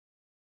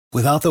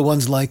Without the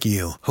ones like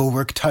you, who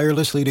work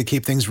tirelessly to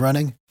keep things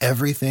running,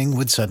 everything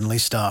would suddenly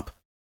stop.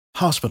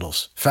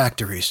 Hospitals,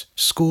 factories,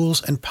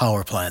 schools, and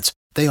power plants,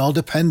 they all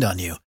depend on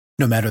you.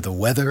 No matter the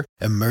weather,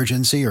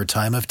 emergency, or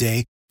time of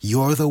day,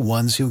 you're the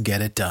ones who get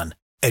it done.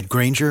 At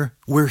Grainger,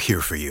 we're here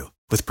for you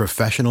with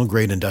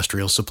professional-grade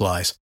industrial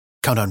supplies.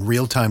 Count on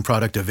real-time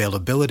product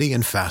availability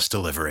and fast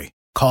delivery.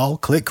 Call,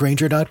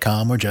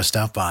 clickgrainger.com, or just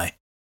stop by.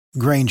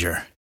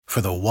 Grainger, for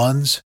the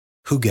ones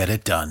who get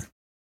it done.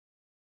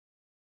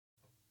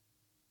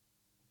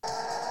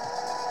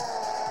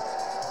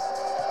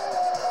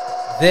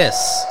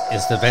 This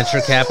is the Venture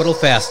Capital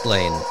Fast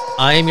Lane.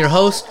 I am your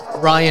host,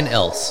 Ryan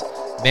Else,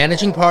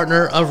 Managing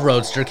Partner of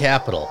Roadster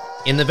Capital.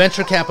 In the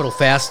Venture Capital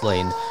Fast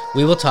Lane,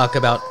 we will talk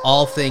about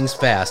all things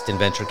fast in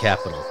venture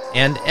capital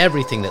and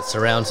everything that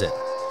surrounds it.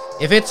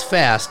 If it's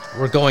fast,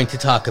 we're going to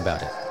talk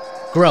about it.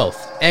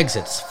 Growth,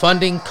 exits,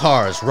 funding,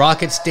 cars,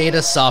 rockets,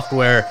 data,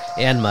 software,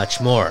 and much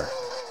more.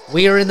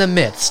 We are in the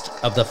midst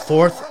of the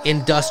fourth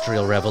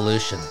industrial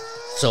revolution,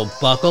 so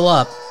buckle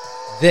up.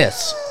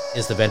 This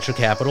is the Venture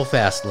Capital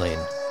Fast Lane.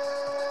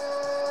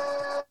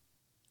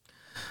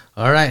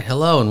 All right,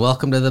 hello and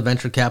welcome to the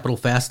Venture Capital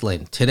Fast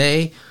Lane.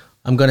 Today,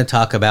 I'm going to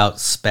talk about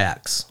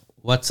SPACs.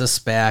 What's a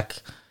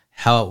SPAC,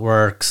 how it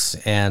works,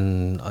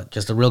 and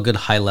just a real good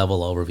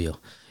high-level overview.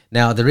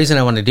 Now, the reason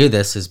I want to do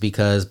this is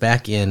because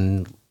back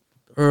in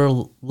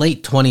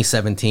late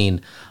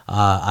 2017,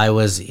 I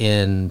was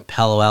in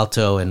Palo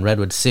Alto and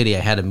Redwood City. I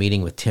had a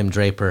meeting with Tim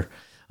Draper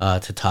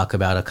to talk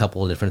about a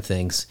couple of different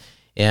things.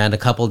 And a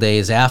couple of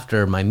days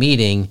after my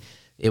meeting,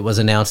 it was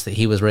announced that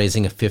he was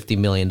raising a $50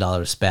 million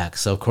SPAC.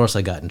 So, of course,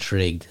 I got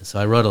intrigued. So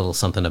I wrote a little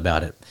something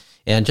about it.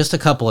 And just a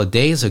couple of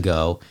days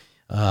ago,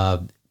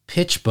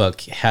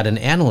 PitchBook had an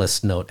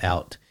analyst note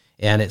out,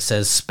 and it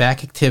says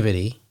SPAC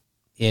activity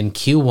in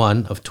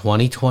Q1 of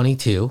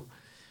 2022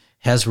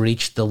 has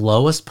reached the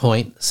lowest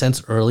point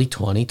since early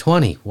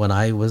 2020, when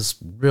I was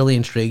really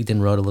intrigued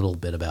and wrote a little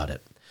bit about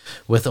it.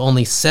 With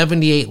only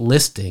 78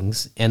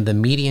 listings and the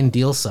median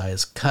deal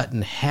size cut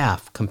in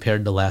half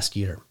compared to last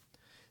year.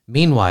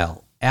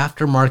 Meanwhile,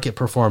 aftermarket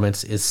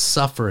performance is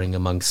suffering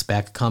among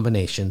SPAC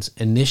combinations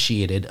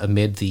initiated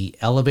amid the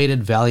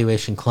elevated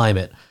valuation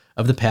climate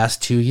of the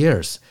past 2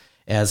 years,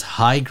 as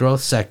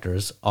high-growth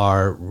sectors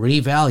are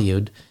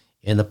revalued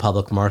in the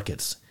public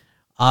markets.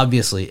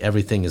 Obviously,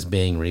 everything is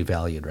being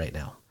revalued right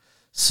now.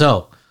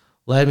 So,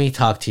 let me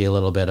talk to you a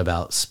little bit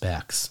about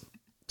SPACs.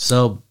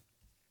 So,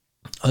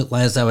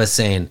 as I was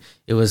saying,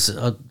 it was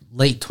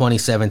late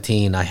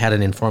 2017. I had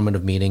an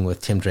informative meeting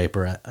with Tim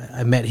Draper.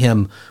 I met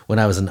him when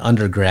I was an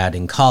undergrad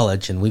in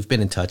college, and we've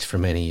been in touch for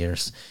many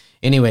years.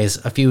 Anyways,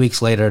 a few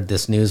weeks later,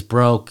 this news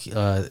broke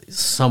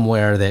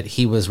somewhere that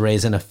he was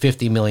raising a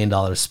 $50 million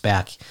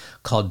SPAC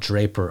called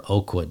Draper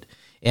Oakwood.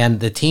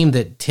 And the team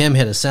that Tim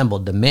had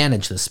assembled to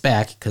manage the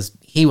SPAC, because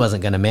he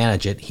wasn't going to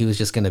manage it, he was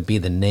just going to be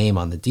the name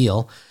on the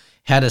deal,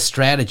 had a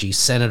strategy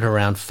centered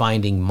around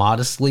finding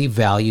modestly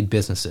valued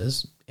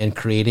businesses and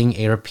creating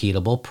a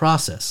repeatable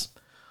process.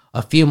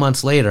 A few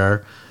months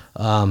later,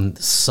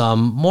 some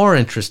more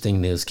interesting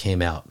news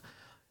came out.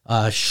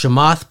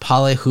 Shamath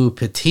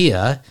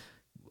Palihapitiya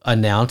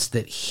announced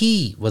that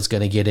he was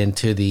going to get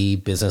into the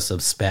business of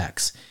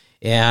SPACs.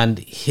 And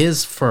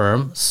his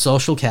firm,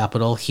 Social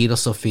Capital Hida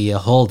Sophia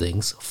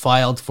Holdings,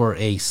 filed for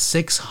a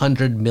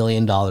 $600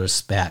 million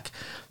SPAC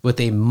with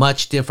a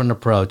much different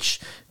approach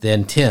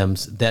than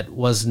Tim's that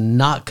was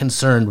not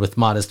concerned with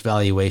modest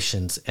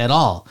valuations at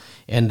all.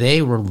 And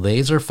they were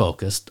laser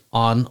focused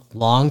on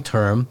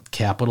long-term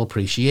capital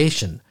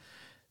appreciation.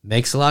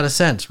 Makes a lot of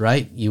sense,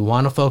 right? You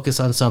want to focus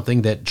on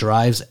something that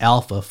drives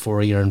alpha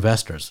for your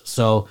investors.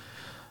 So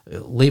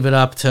leave it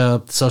up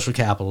to Social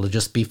Capital to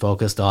just be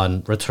focused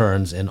on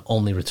returns and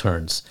only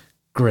returns.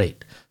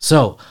 Great.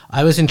 So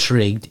I was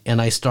intrigued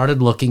and I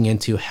started looking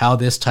into how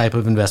this type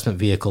of investment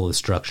vehicle is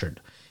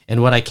structured.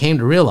 And what I came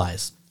to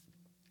realize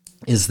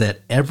is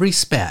that every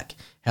SPAC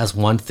has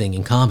one thing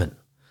in common: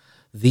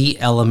 the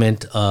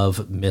element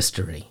of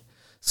mystery.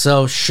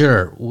 So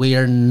sure, we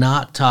are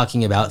not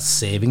talking about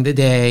saving the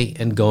day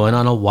and going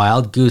on a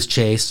wild goose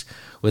chase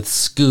with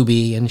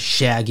Scooby and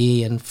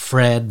Shaggy and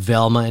Fred,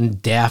 Velma,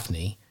 and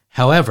Daphne.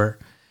 However,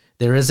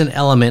 there is an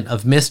element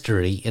of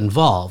mystery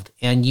involved,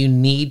 and you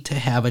need to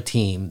have a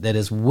team that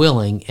is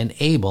willing and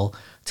able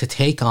to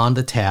take on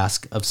the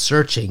task of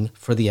searching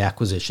for the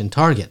acquisition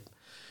target.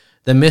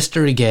 The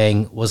mystery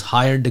gang was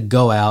hired to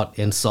go out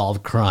and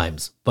solve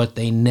crimes, but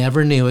they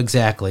never knew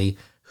exactly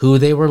who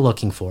they were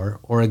looking for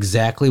or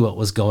exactly what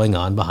was going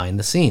on behind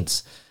the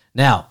scenes.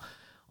 Now,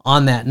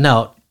 on that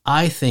note,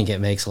 I think it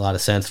makes a lot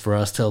of sense for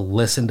us to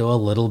listen to a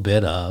little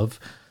bit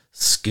of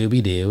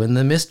Scooby-Doo and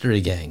the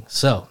Mystery Gang.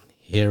 So,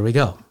 here we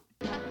go.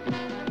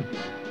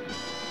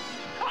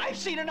 I've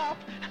seen enough.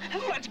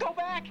 Let's go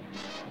back.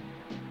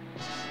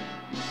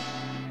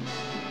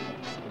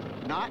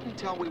 Not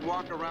until we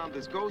walk around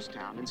this ghost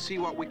town and see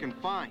what we can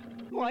find.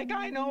 Like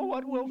I know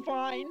what we'll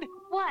find.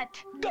 What?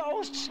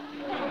 Ghosts.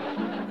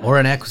 Or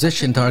an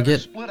acquisition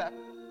target. Split up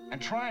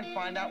and try and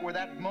find out where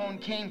that moan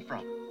came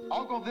from.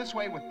 I'll go this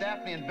way with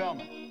Daphne and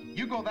Velma.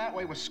 You go that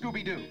way with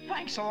Scooby-Doo.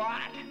 Thanks a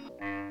lot.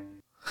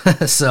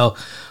 So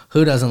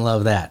who doesn't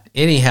love that?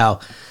 Anyhow,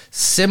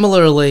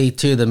 similarly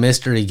to the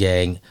mystery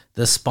gang,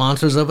 the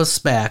sponsors of a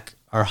SPAC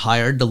are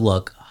hired to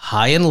look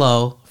high and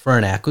low for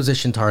an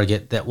acquisition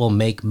target that will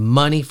make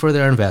money for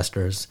their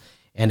investors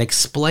and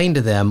explain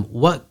to them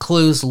what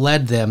clues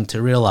led them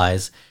to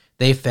realize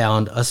they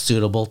found a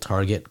suitable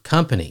target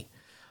company.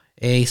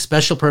 A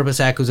special purpose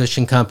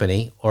acquisition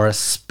company, or a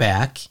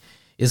SPAC,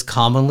 is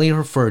commonly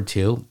referred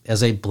to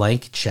as a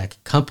blank check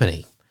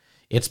company.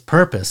 Its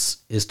purpose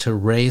is to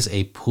raise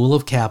a pool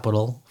of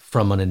capital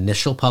from an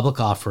initial public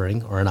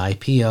offering, or an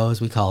IPO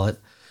as we call it,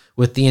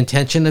 with the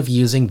intention of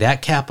using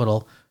that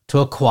capital to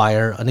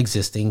acquire an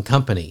existing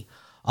company,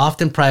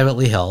 often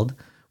privately held,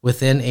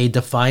 within a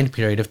defined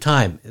period of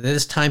time.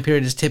 This time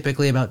period is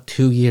typically about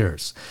 2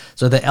 years.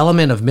 So the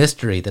element of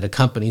mystery that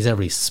accompanies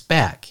every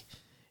SPAC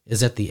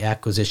is that the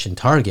acquisition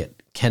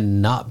target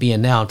cannot be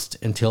announced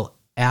until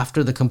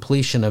after the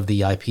completion of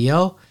the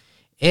IPO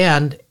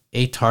and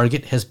a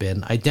target has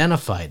been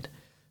identified.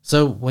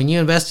 So when you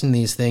invest in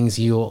these things,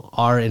 you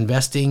are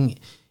investing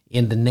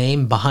in the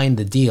name behind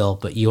the deal,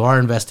 but you are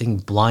investing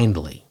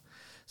blindly.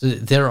 So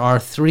there are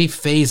 3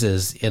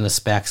 phases in a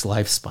SPAC's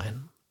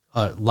lifespan.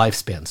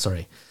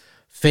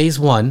 Phase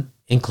 1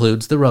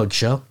 includes the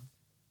roadshow.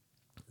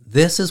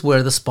 This is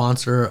where the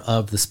sponsor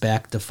of the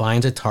SPAC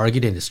defines a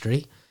target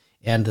industry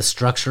and the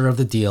structure of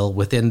the deal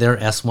within their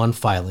S1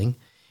 filing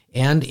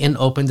and in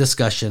open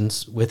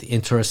discussions with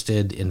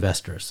interested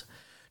investors.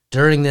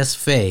 During this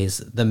phase,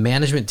 the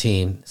management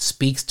team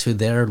speaks to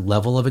their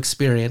level of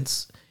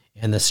experience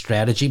and the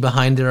strategy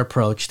behind their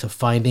approach to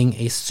finding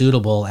a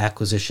suitable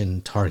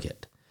acquisition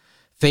target.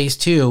 Phase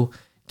 2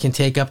 can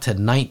take up to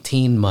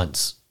 19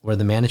 months, where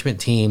the management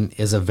team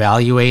is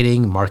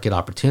evaluating market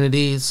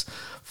opportunities,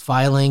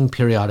 filing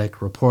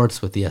periodic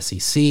reports with the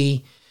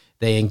SEC.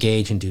 They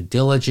engage in due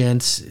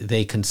diligence.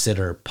 They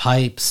consider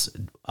pipes,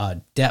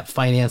 debt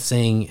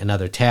financing, and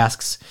other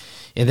tasks.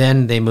 And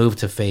then they move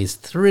to phase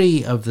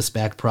 3 of the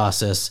SPAC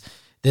process.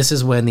 This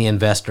is when the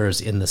investors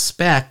in the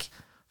SPAC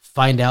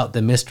find out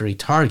the mystery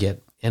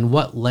target and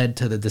what led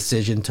to the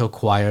decision to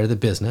acquire the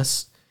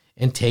business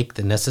and take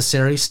the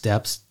necessary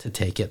steps to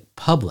take it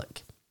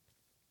public.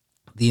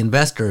 The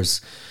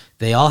investors,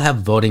 they all have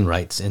voting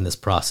rights in this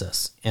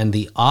process and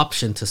the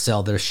option to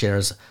sell their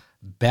shares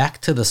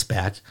back to the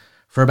SPAC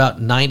for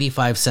about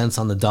 95 cents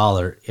on the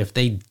dollar if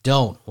they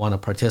don't want to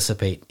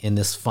participate in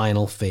this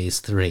final phase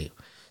 3.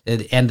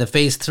 And the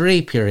phase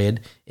 3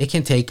 period, it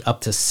can take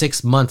up to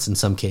 6 months in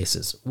some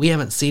cases. We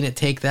haven't seen it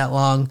take that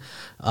long,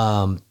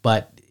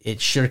 but it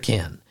sure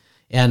can.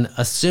 And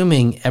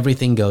assuming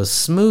everything goes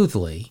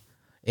smoothly,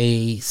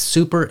 a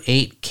Super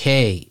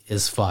 8K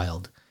is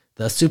filed.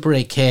 The Super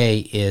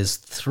 8K is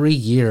 3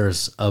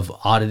 years of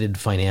audited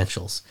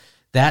financials.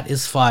 That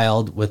is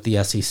filed with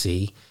the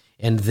SEC,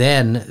 and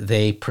then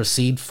they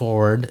proceed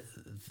forward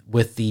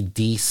with the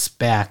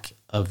de-SPAC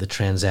of the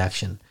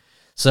transaction.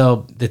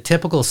 So the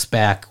typical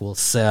SPAC will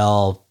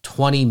sell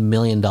 $20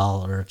 million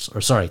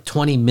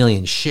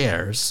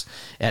shares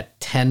at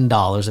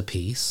 $10 a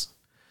piece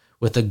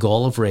with the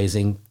goal of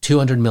raising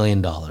 $200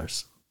 million.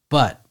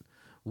 But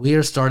we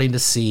are starting to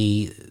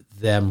see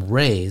them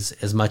raise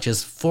as much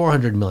as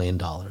 $400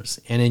 million.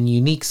 And in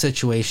unique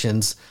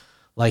situations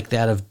like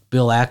that of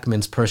Bill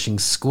Ackman's Pershing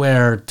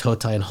Square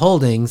Total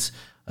Holdings,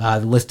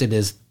 listed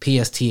as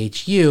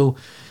PSTHU,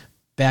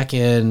 back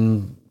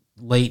in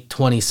late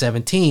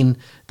 2017,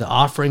 the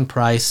offering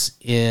price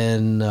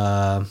in,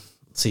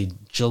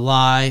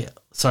 July,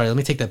 let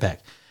me take that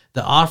back.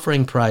 The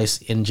offering price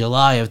in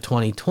July of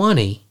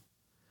 2020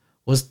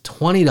 was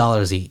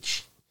 $20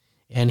 each,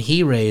 and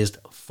he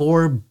raised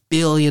 $4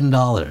 billion,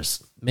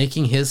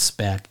 making his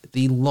SPAC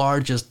the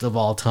largest of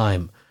all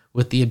time,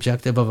 with the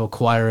objective of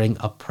acquiring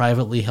a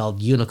privately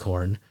held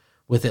unicorn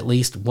with at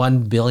least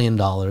 $1 billion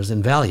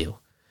in value.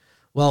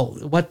 Well,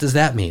 what does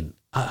that mean?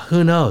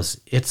 Who knows?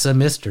 It's a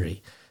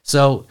mystery.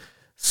 So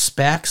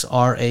SPACs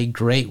are a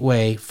great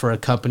way for a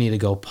company to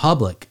go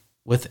public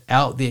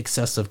without the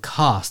excessive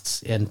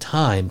costs and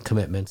time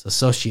commitments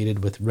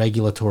associated with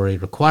regulatory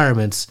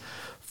requirements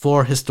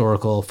for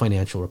historical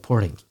financial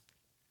reporting.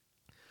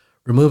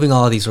 Removing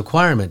all of these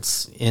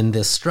requirements in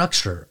this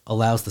structure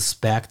allows the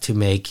SPAC to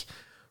make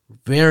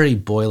very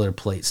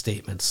boilerplate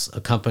statements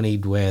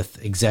accompanied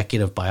with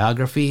executive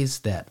biographies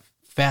that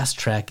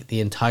fast-track the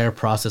entire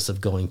process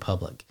of going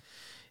public.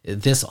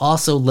 This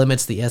also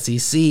limits the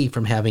SEC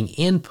from having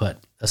input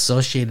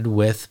associated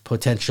with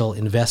potential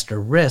investor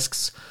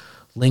risks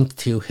linked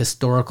to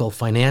historical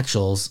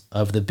financials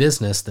of the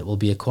business that will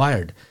be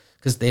acquired,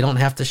 because they don't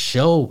have to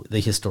show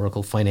the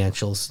historical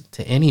financials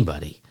to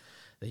anybody.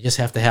 They just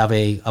have to have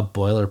a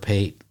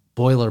boilerplate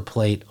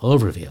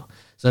overview.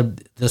 So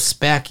the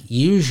SPAC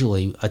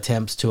usually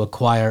attempts to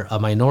acquire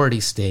a minority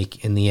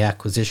stake in the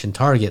acquisition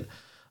target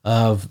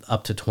of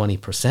up to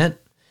 20%.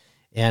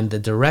 And the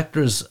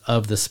directors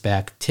of the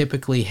SPAC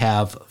typically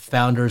have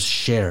founders'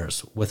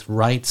 shares with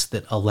rights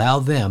that allow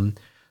them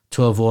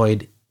to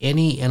avoid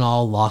any and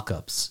all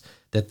lockups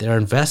that their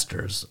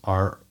investors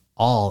are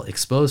all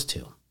exposed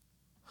to.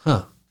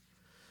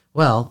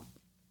 Well,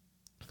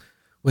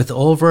 with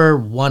over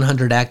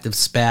 100 active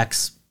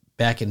SPACs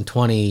back in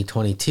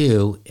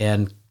 2022,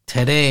 and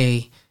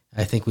today,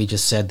 I think we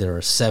just said there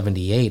are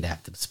 78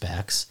 active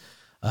SPACs,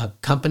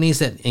 companies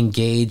that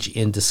engage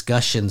in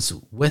discussions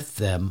with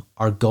them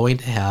are going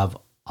to have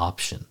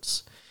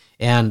options.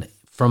 And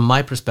from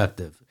my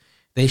perspective,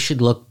 they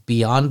should look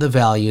beyond the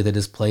value that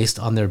is placed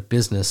on their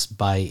business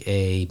by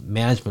a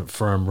management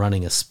firm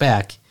running a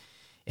SPAC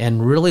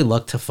and really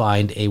look to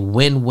find a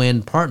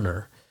win-win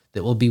partner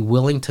that will be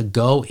willing to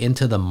go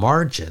into the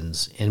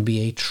margins and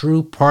be a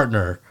true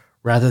partner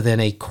rather than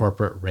a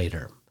corporate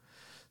raider.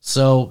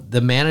 So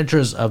the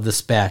managers of the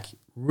SPAC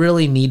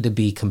really need to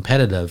be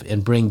competitive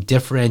and bring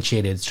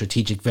differentiated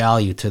strategic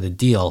value to the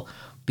deal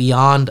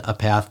beyond a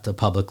path to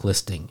public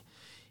listing.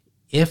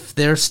 If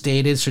their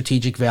stated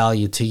strategic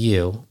value to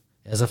you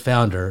as a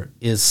founder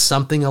is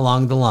something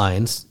along the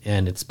lines,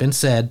 and it's been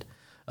said,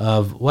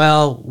 of,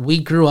 well, we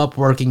grew up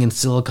working in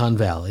Silicon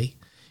Valley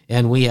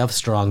and we have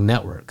strong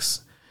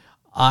networks,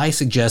 I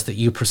suggest that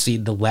you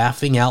proceed to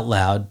laughing out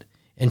loud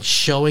and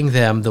showing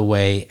them the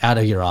way out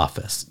of your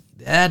office.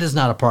 That is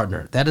not a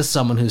partner. That is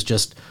someone who's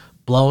just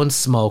blowing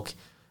smoke.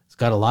 It's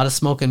got a lot of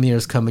smoke and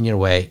mirrors coming your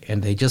way,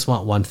 and they just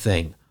want one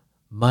thing: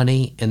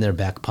 money in their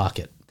back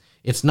pocket.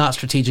 It's not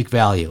strategic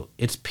value.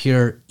 It's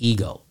pure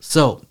ego.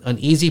 So an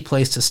easy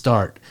place to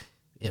start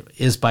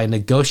is by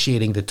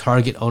negotiating the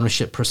target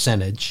ownership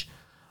percentage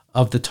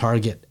of the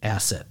target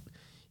asset.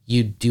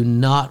 You do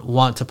not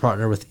want to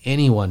partner with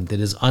anyone that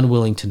is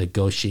unwilling to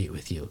negotiate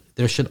with you.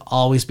 There should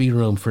always be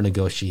room for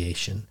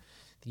negotiation.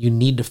 You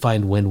need to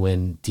find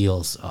win-win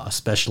deals,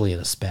 especially in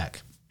a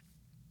SPAC.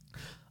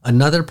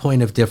 Another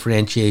point of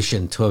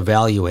differentiation to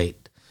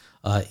evaluate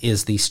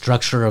is the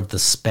structure of the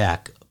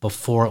SPAC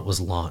before it was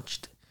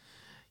launched.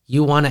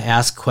 You want to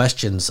ask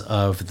questions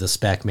of the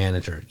SPAC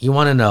manager. You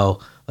want to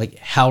know, like,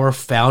 how are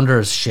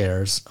founders'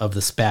 shares of the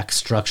SPAC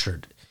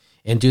structured?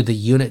 And do the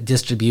unit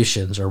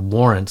distributions or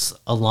warrants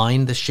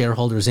align the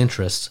shareholders'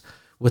 interests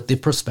with the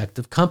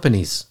prospective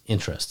company's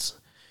interests?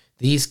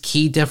 These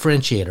key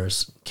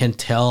differentiators can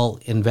tell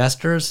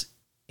investors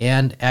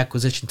and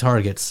acquisition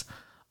targets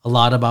a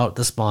lot about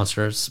the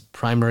sponsor's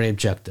primary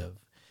objective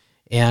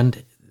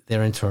and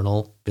their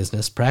internal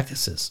business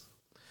practices.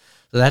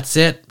 So that's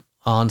it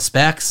on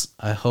SPACs.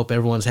 I hope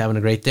everyone's having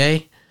a great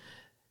day.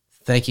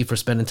 Thank you for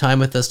spending time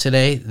with us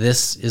today.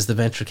 This is the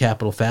Venture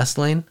Capital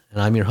Fastlane,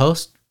 and I'm your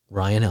host,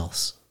 Ryan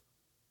Ellis.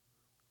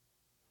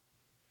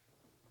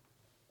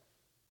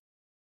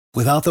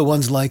 Without the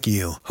ones like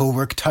you, who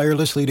work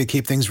tirelessly to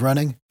keep things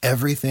running,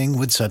 everything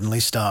would suddenly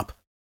stop.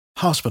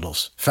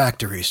 Hospitals,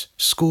 factories,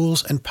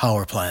 schools, and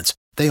power plants,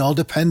 they all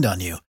depend on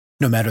you.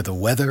 No matter the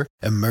weather,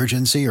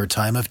 emergency, or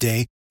time of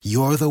day,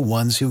 you're the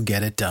ones who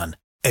get it done.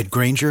 At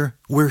Grainger,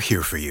 we're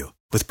here for you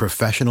with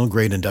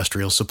professional-grade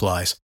industrial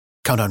supplies.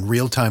 Count on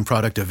real-time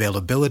product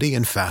availability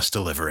and fast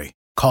delivery.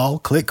 Call,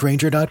 click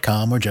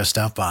Grainger.com, or just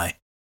stop by.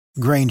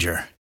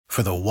 Grainger,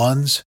 for the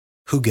ones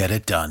who get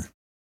it done.